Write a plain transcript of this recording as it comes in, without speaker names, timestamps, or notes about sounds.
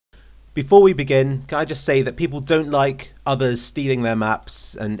Before we begin, can I just say that people don't like others stealing their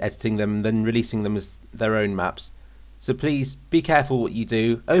maps and editing them, then releasing them as their own maps. So please be careful what you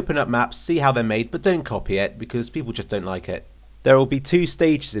do, open up maps, see how they're made, but don't copy it because people just don't like it. There will be two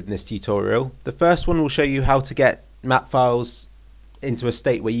stages in this tutorial. The first one will show you how to get map files into a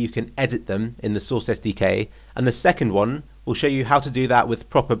state where you can edit them in the Source SDK, and the second one will show you how to do that with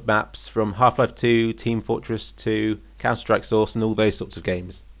proper maps from Half-Life 2, Team Fortress 2, Counter-Strike Source and all those sorts of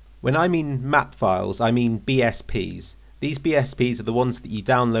games. When I mean map files, I mean BSPs. These BSPs are the ones that you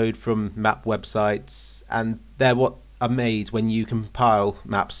download from map websites, and they're what are made when you compile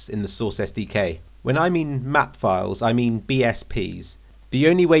maps in the Source SDK. When I mean map files, I mean BSPs. The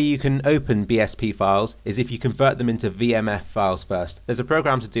only way you can open BSP files is if you convert them into VMF files first. There's a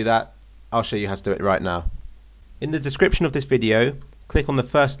program to do that. I'll show you how to do it right now. In the description of this video, click on the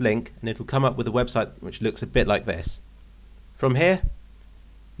first link and it'll come up with a website which looks a bit like this. From here,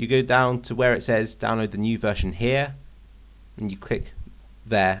 you go down to where it says download the new version here, and you click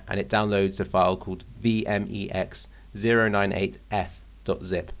there and it downloads a file called VMEX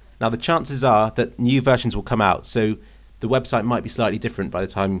 098f.zip. Now the chances are that new versions will come out, so the website might be slightly different by the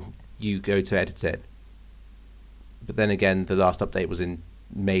time you go to edit it. But then again, the last update was in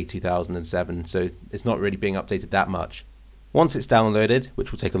May 2007, so it's not really being updated that much. Once it's downloaded,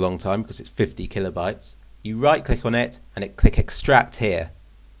 which will take a long time because it's 50 kilobytes, you right click on it and click extract here.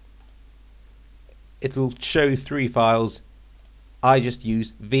 It will show three files. I just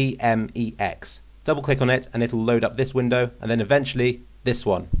use VMEX. Double click on it and it'll load up this window and then eventually this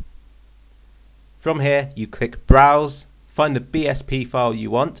one. From here you click browse, find the BSP file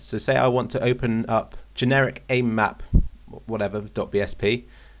you want. So say I want to open up generic aim map whatever .bsp.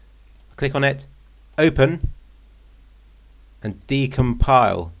 Click on it, open and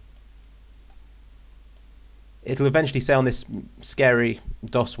decompile. It'll eventually say on this scary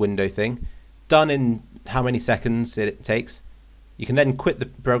DOS window thing, done in how many seconds it takes. You can then quit the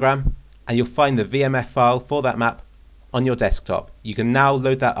program and you'll find the VMF file for that map on your desktop. You can now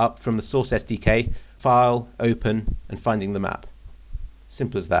load that up from the Source SDK, file, open, and finding the map.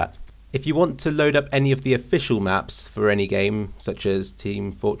 Simple as that. If you want to load up any of the official maps for any game, such as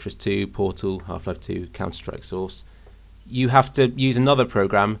Team Fortress 2, Portal, Half-Life 2, Counter-Strike Source, you have to use another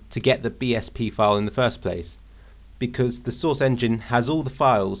program to get the BSP file in the first place. Because the Source engine has all the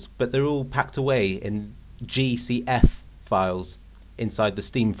files, but they're all packed away in GCF files inside the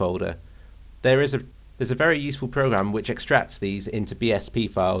Steam folder. There's a very useful program which extracts these into BSP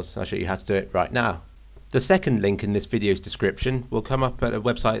files. I'll show you how to do it right now. The second link in this video's description will come up at a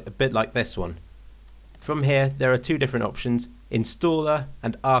website a bit like this one. From here there are two different options, Installer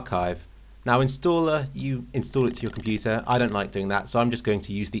and Archive. Now Installer, you install it to your computer. I don't like doing that, so I'm just going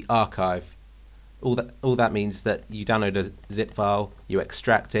to use the Archive. All that means that you download a zip file, you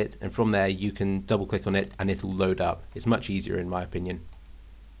extract it, and from there you can double click on it and it'll load up. It's much easier in my opinion.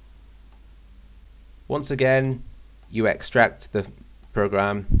 Once again, you extract the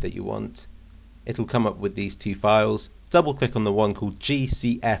program that you want. It'll come up with these two files. Double click on the one called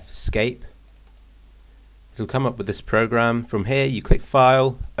GCFSCAPE. It'll come up with this program. From here you click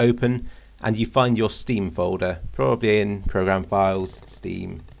File, Open, and you find your Steam folder, probably in Program Files,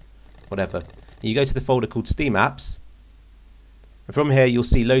 Steam, whatever. You go to the folder called Steam Apps, and from here you'll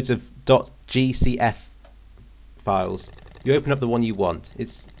see loads of .gcf files. You open up the one you want.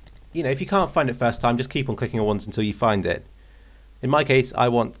 It's, if you can't find it first time, just keep on clicking on ones until you find it. In my case, I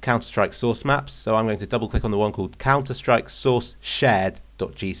want Counter-Strike Source maps, so I'm going to double click on the one called Counter-Strike Source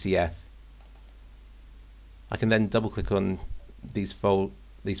Shared.gcf. I can then double click on these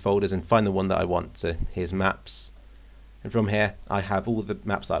folders and find the one that I want. So here's maps, and from here I have all the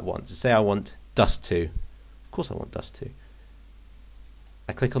maps that I want. So say I want Dust 2. Of course I want Dust 2.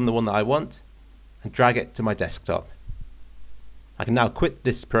 I click on the one that I want and drag it to my desktop. I can now quit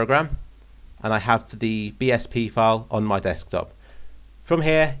this program and I have the BSP file on my desktop. From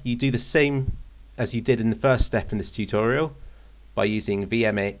here you do the same as you did in the first step in this tutorial by using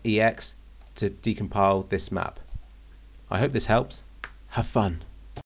VMEX to decompile this map. I hope this helps. Have fun.